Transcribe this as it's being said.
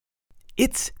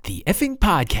It's the Effing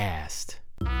Podcast.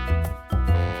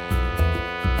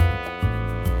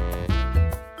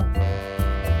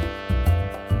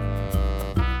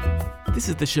 This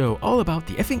is the show all about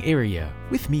the effing area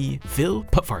with me, Phil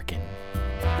Putfarkin.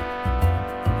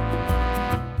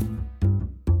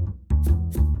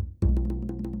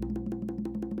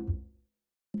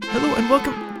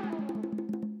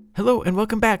 Hello and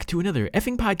welcome back to another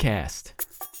Effing Podcast.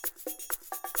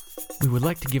 We would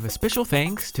like to give a special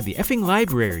thanks to the Effing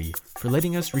Library for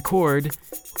letting us record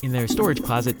in their storage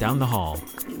closet down the hall.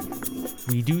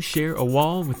 We do share a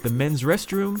wall with the men's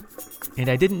restroom, and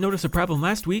I didn't notice a problem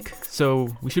last week,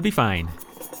 so we should be fine.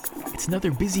 It's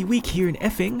another busy week here in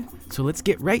Effing, so let's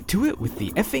get right to it with the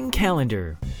Effing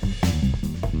Calendar.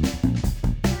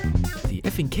 The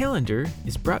Effing Calendar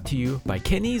is brought to you by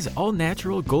Kenny's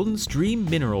All-Natural Golden Stream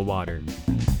Mineral Water.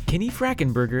 Kenny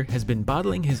Frackenberger has been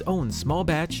bottling his own small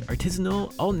batch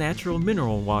artisanal all-natural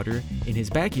mineral water in his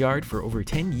backyard for over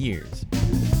 10 years.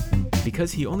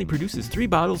 Because he only produces 3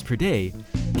 bottles per day,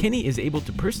 Kenny is able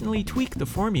to personally tweak the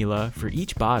formula for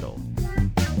each bottle.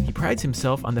 He prides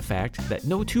himself on the fact that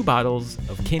no 2 bottles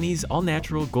of Kenny's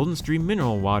all-natural Golden Stream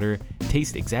mineral water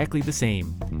taste exactly the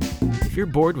same. If you're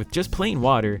bored with just plain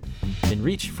water, then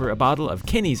reach for a bottle of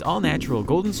Kenny's all-natural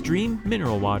Golden Stream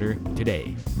mineral water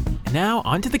today. Now,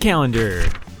 onto the calendar.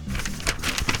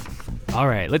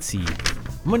 Alright, let's see.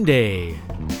 Monday.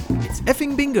 It's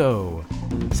Effing Bingo.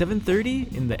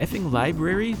 7:30 in the Effing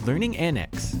Library Learning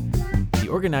Annex. The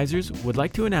organizers would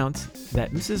like to announce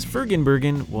that Mrs.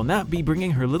 Fergenbergen will not be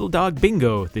bringing her little dog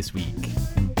Bingo this week.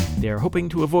 They are hoping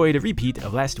to avoid a repeat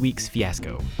of last week's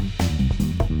fiasco.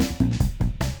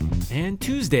 And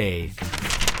Tuesday.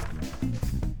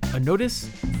 A notice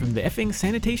from the Effing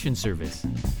Sanitation Service.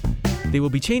 They will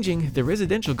be changing the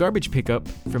residential garbage pickup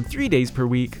from 3 days per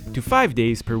week to 5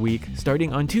 days per week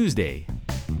starting on Tuesday.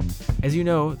 As you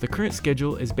know, the current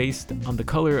schedule is based on the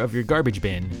color of your garbage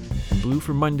bin: blue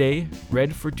for Monday,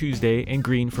 red for Tuesday, and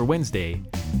green for Wednesday.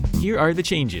 Here are the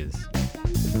changes.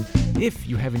 If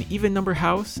you have an even number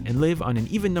house and live on an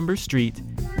even number street,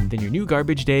 then your new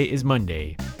garbage day is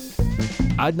Monday.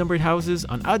 Odd-numbered houses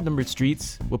on odd-numbered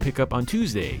streets will pick up on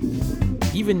Tuesday.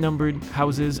 Even-numbered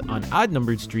houses on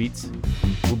odd-numbered streets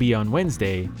will be on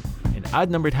Wednesday, and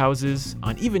odd-numbered houses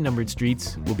on even-numbered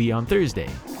streets will be on Thursday.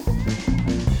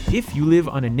 If you live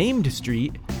on a named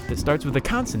street that starts with a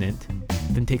consonant,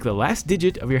 then take the last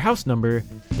digit of your house number,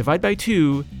 divide by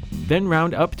 2, then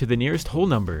round up to the nearest whole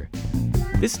number.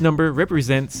 This number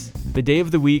represents the day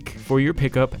of the week for your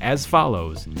pickup as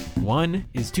follows. 1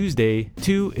 is Tuesday,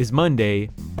 2 is Monday,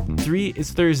 3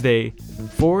 is Thursday,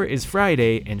 4 is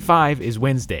Friday, and 5 is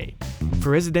Wednesday.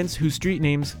 For residents whose street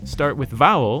names start with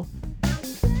vowel,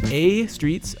 A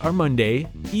streets are Monday,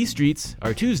 E streets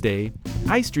are Tuesday,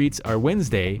 I streets are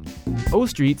Wednesday, O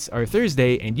streets are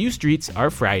Thursday, and U streets are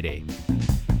Friday.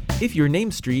 If your name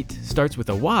street starts with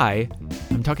a Y,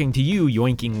 I'm talking to you,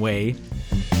 yoinking way.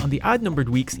 On the odd-numbered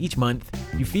weeks each month,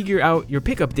 you figure out your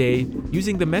pickup day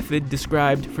using the method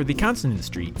described for the consonant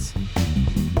streets.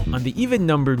 On the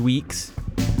even-numbered weeks,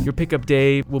 your pickup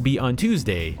day will be on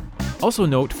Tuesday. Also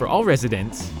note for all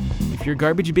residents, if your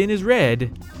garbage bin is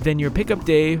red, then your pickup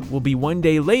day will be 1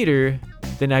 day later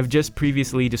than I've just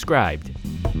previously described.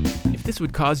 If this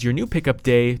would cause your new pickup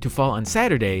day to fall on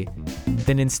Saturday,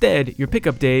 then instead your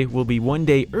pickup day will be 1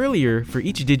 day earlier for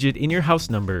each digit in your house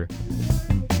number.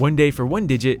 1 day for 1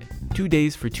 digit, 2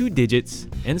 days for 2 digits,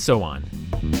 and so on.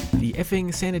 The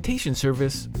Effing Sanitation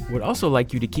Service would also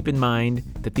like you to keep in mind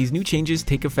that these new changes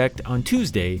take effect on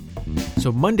Tuesday,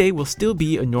 so Monday will still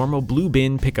be a normal blue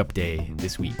bin pickup day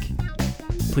this week.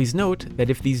 Please note that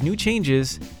if these new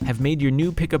changes have made your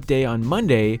new pickup day on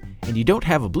Monday and you don't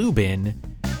have a blue bin,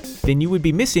 then you would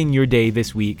be missing your day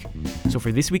this week, so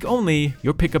for this week only,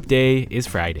 your pickup day is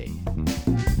Friday.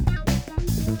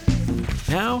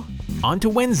 Now, on to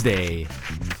Wednesday.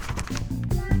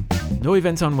 No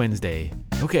events on Wednesday.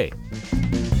 Okay.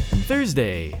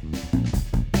 Thursday.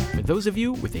 For those of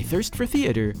you with a thirst for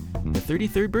theater, the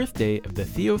 33rd birthday of the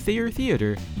Theo Thayer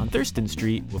Theater on Thurston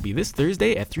Street will be this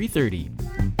Thursday at 3:30.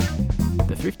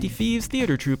 The Thrifty Thieves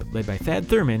Theater Troupe, led by Thad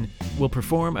Thurman, will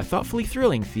perform a thoughtfully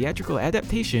thrilling theatrical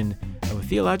adaptation of a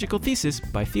theological thesis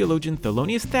by theologian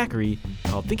Thelonious Thackeray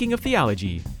called Thinking of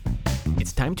Theology.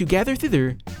 It's time to gather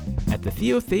thither at the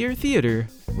Theo Thayer Theater,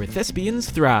 where thespians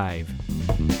thrive.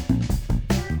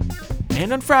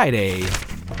 And on Friday,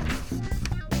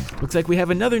 looks like we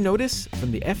have another notice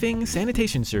from the Effing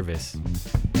Sanitation Service.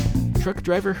 Truck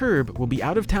driver Herb will be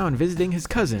out of town visiting his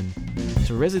cousin,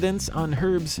 so residents on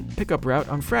Herb's pickup route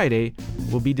on Friday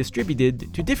will be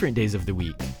distributed to different days of the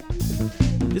week.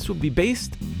 This will be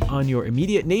based on your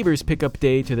immediate neighbor's pickup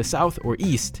day to the south or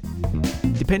east,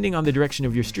 depending on the direction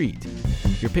of your street.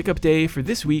 Your pickup day for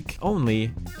this week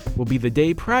only will be the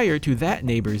day prior to that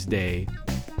neighbor's day,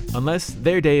 unless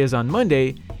their day is on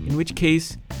Monday, in which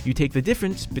case you take the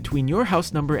difference between your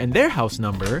house number and their house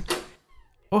number.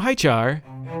 Oh, hi, Char.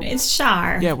 It's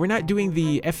Char. Yeah, we're not doing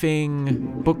the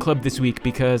effing book club this week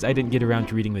because I didn't get around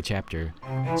to reading the chapter.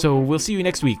 So we'll see you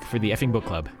next week for the effing book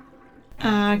club.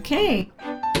 Okay.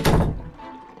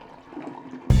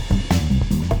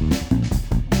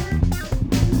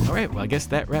 Alright, well, I guess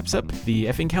that wraps up the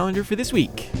effing calendar for this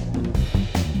week.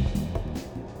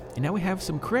 And now we have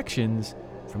some corrections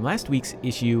from last week's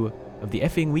issue of the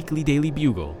Effing Weekly Daily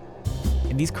Bugle.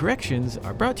 And these corrections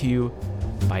are brought to you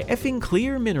by Effing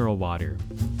Clear Mineral Water.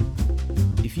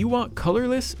 If you want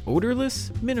colorless,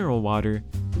 odorless mineral water,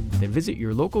 then visit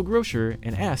your local grocer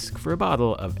and ask for a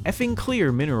bottle of Effing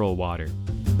Clear Mineral Water.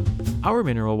 Our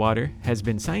mineral water has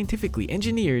been scientifically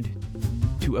engineered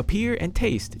to appear and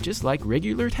taste just like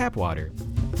regular tap water,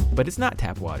 but it's not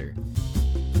tap water.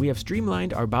 We have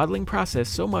streamlined our bottling process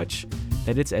so much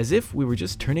that it's as if we were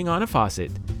just turning on a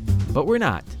faucet, but we're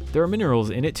not. There are minerals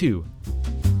in it too.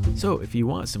 So if you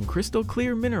want some crystal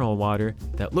clear mineral water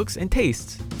that looks and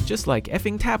tastes just like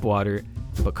effing tap water,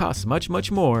 but costs much,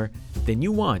 much more, then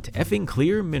you want Effing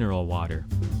Clear Mineral Water.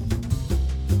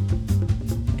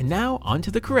 And now on to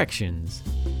the corrections.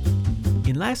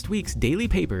 In last week's daily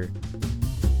paper,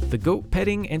 the goat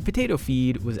petting and potato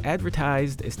feed was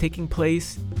advertised as taking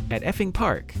place at Effing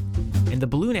Park, and the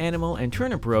balloon animal and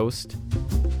turnip roast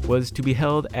was to be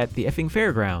held at the Effing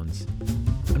Fairgrounds.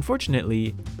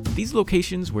 Unfortunately, these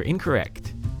locations were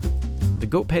incorrect. The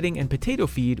goat petting and potato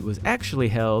feed was actually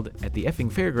held at the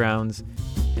Effing Fairgrounds,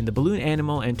 and the balloon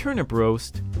animal and turnip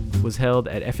roast was held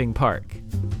at Effing Park.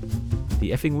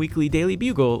 The Effing Weekly Daily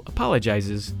Bugle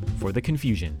apologizes for the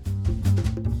confusion.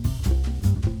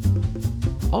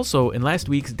 Also, in last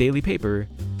week's daily paper,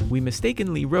 we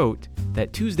mistakenly wrote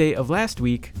that Tuesday of last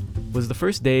week was the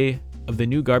first day of the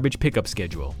new garbage pickup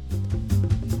schedule.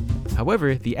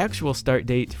 However, the actual start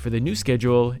date for the new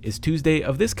schedule is Tuesday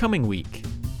of this coming week.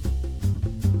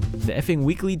 The Effing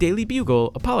Weekly Daily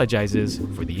Bugle apologizes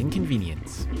for the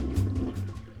inconvenience.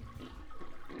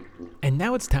 And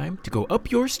now it's time to go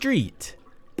up your street.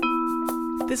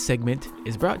 This segment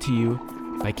is brought to you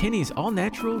by Kenny's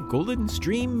all-natural Golden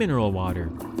Stream Mineral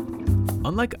Water.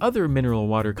 Unlike other mineral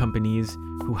water companies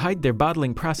who hide their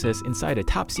bottling process inside a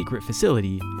top-secret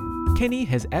facility, Kenny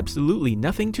has absolutely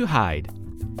nothing to hide.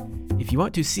 If you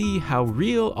want to see how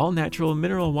real all-natural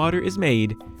mineral water is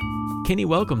made, Kenny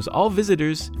welcomes all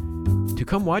visitors to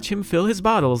come watch him fill his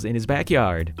bottles in his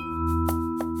backyard.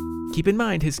 Keep in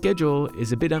mind his schedule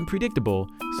is a bit unpredictable,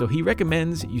 so he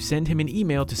recommends you send him an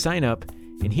email to sign up,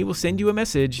 and he will send you a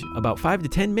message about 5 to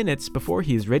 10 minutes before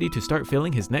he is ready to start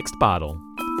filling his next bottle.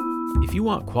 If you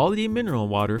want quality mineral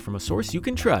water from a source you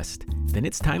can trust, then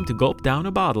it's time to gulp down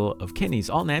a bottle of Kenny's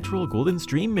all-natural Golden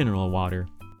Stream Mineral Water.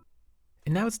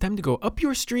 And now it's time to go up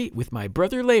your street with my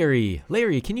brother Larry.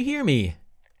 Larry, can you hear me?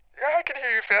 Yeah, I can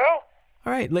hear you, Phil.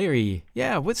 All right, Larry.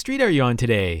 Yeah, what street are you on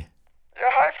today? Yeah,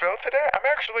 hi, Phil. Today, I'm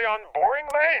actually on Boring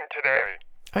Lane today.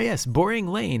 Oh yes, Boring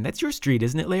Lane. That's your street,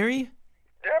 isn't it, Larry?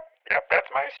 Yep, that's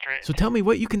my street. So tell me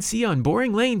what you can see on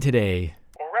Boring Lane today.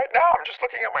 Well, right now, I'm just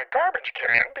looking at my garbage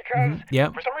can because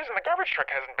Yep. for some reason the garbage truck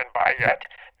hasn't been by yet.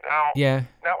 Now,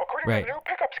 according to the new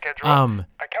pickup schedule,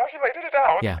 I calculated it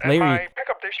out, yeah, and Larry, my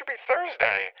pickup day should be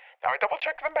Thursday. Now, I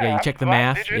double-checked the math. Yeah, you checked the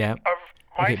math, yeah.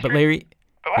 Okay, but Larry,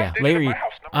 the last digit of my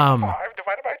house number 5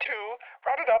 divided by 2,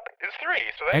 rounded up, is 3.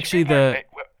 So that actually,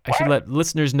 I should let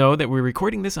listeners know that we're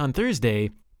recording this on Thursday,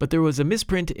 but there was a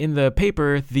misprint in the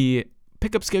paper. The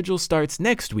pickup schedule starts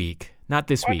next week, not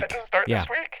this week. That doesn't start this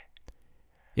week?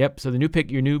 Yep, so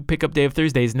your new pickup day of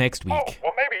Thursday is next week. Oh,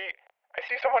 well, maybe I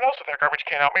see someone else with their garbage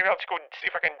can out. Maybe I'll just go and see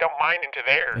if I can dump mine into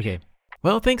theirs. Okay.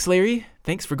 Well, thanks, Larry.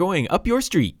 Thanks for going up your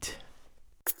street.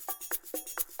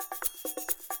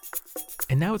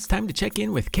 And now it's time to check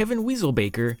in with Kevin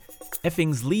Weaselbaker,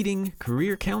 Effing's leading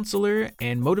career counselor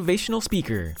and motivational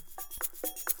speaker.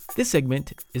 This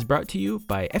segment is brought to you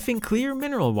by Effing Clear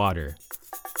Mineral Water.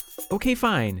 Okay,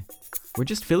 fine. We're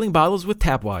just filling bottles with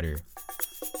tap water.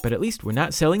 But at least we're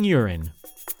not selling urine.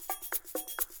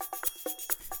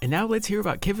 And now let's hear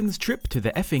about Kevin's trip to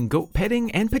the effing goat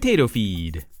petting and potato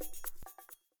feed.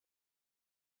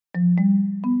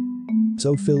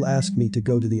 So Phil asked me to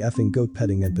go to the effing goat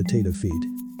petting and potato feed.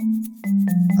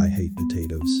 I hate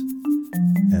potatoes.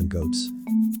 And goats.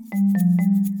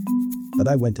 But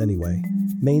I went anyway,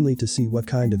 mainly to see what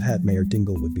kind of hat Mayor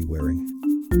Dingle would be wearing.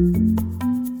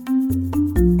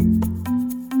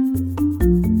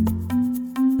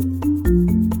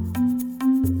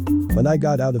 When I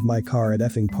got out of my car at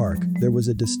Effing Park, there was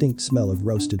a distinct smell of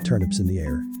roasted turnips in the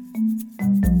air.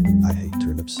 I hate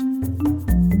turnips.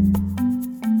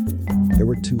 There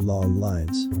were 2 long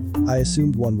lines. I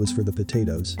assumed one was for the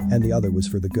potatoes and the other was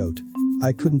for the goat.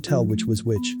 I couldn't tell which was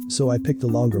which, so I picked the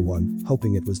longer one,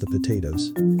 hoping it was the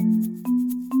potatoes.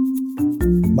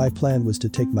 My plan was to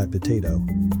take my potato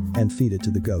and feed it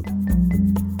to the goat.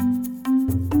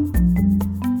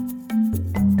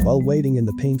 While waiting in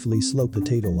the painfully slow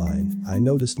potato line, I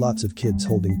noticed lots of kids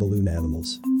holding balloon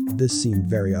animals. This seemed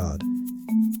very odd.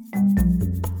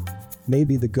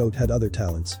 Maybe the goat had other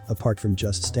talents, apart from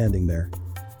just standing there.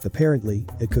 Apparently,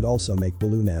 it could also make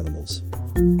balloon animals.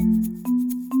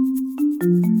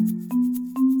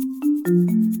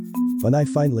 When I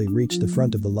finally reached the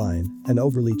front of the line, an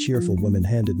overly cheerful woman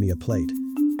handed me a plate.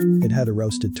 It had a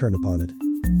roasted turnip on it.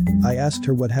 I asked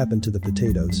her what happened to the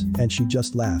potatoes, and she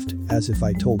just laughed, as if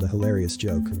I told a hilarious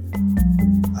joke.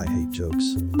 I hate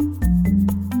jokes.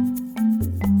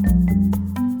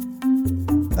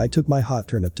 I took my hot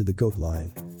turnip to the goat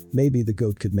line. Maybe the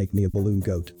goat could make me a balloon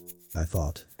goat, I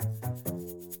thought.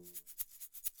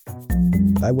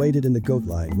 I waited in the goat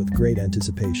line with great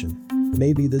anticipation.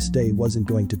 Maybe this day wasn't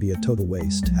going to be a total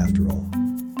waste after all.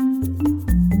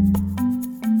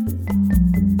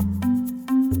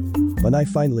 When I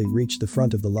finally reached the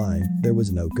front of the line, there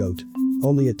was no goat.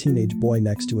 Only a teenage boy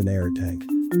next to an air tank.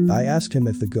 I asked him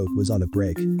if the goat was on a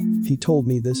break. He told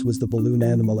me this was the balloon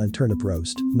animal and turnip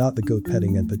roast, not the goat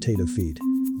petting and potato feed.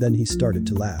 Then he started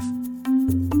to laugh.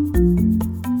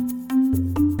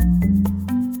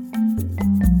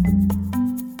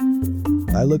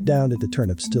 I looked down at the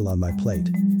turnip still on my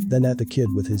plate, then at the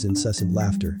kid with his incessant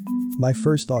laughter. My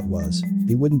first thought was,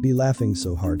 he wouldn't be laughing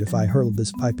so hard if I hurled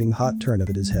this piping hot turnip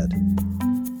at his head.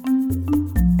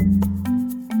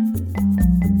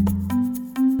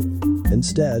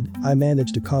 Instead, I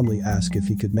managed to calmly ask if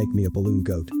he could make me a balloon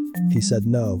goat. He said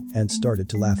no, and started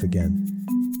to laugh again.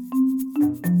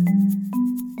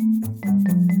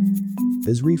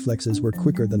 His reflexes were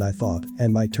quicker than I thought,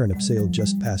 and my turnip sailed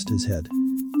just past his head.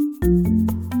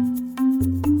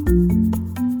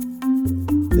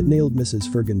 It nailed Mrs.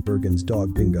 Fergenbergen's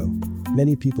dog Bingo.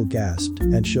 Many people gasped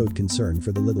and showed concern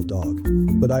for the little dog.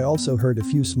 But I also heard a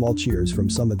few small cheers from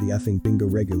some of the Effing Bingo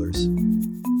regulars.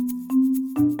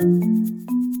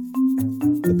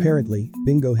 Apparently,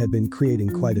 Bingo had been creating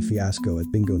quite a fiasco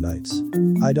at bingo nights.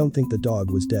 I don't think the dog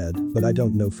was dead, but I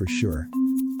don't know for sure.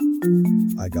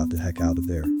 I got the heck out of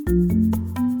there.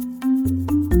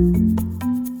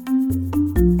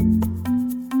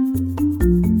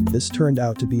 This turned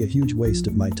out to be a huge waste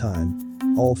of my time.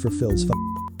 All for Phil's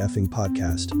effing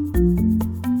podcast.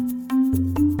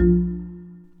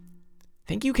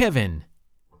 Thank you, Kevin.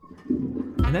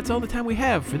 And that's all the time we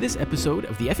have for this episode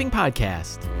of the Effing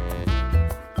Podcast.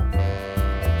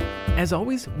 As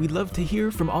always, we'd love to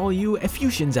hear from all you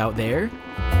Effusians out there.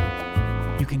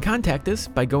 You can contact us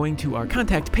by going to our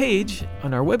contact page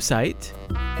on our website,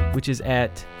 which is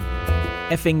at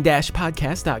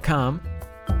effing-podcast.com.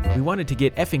 We wanted to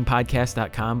get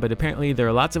effingpodcast.com, but apparently there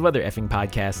are lots of other effing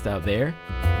podcasts out there.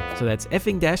 So that's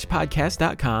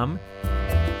effing-podcast.com.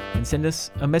 And send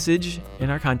us a message in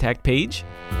our contact page.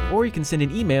 Or you can send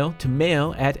an email to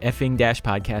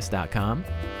mail@effing-podcast.com.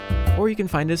 Or you can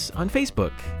find us on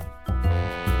Facebook.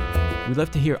 We'd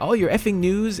love to hear all your effing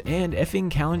news and effing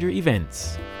calendar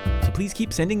events. So please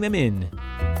keep sending them in.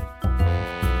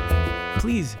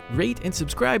 Please rate and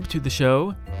subscribe to the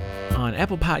show on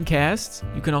Apple Podcasts.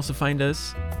 You can also find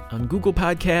us on Google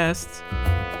Podcasts,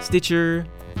 Stitcher,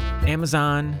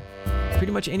 Amazon,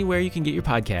 pretty much anywhere you can get your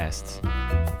podcasts.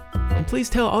 And please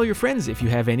tell all your friends, if you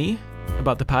have any,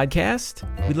 about the podcast.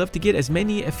 We'd love to get as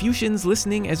many Effusians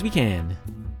listening as we can.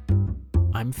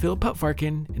 I'm Phil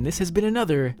Pupfarkin, and this has been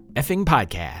another Effing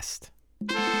Podcast.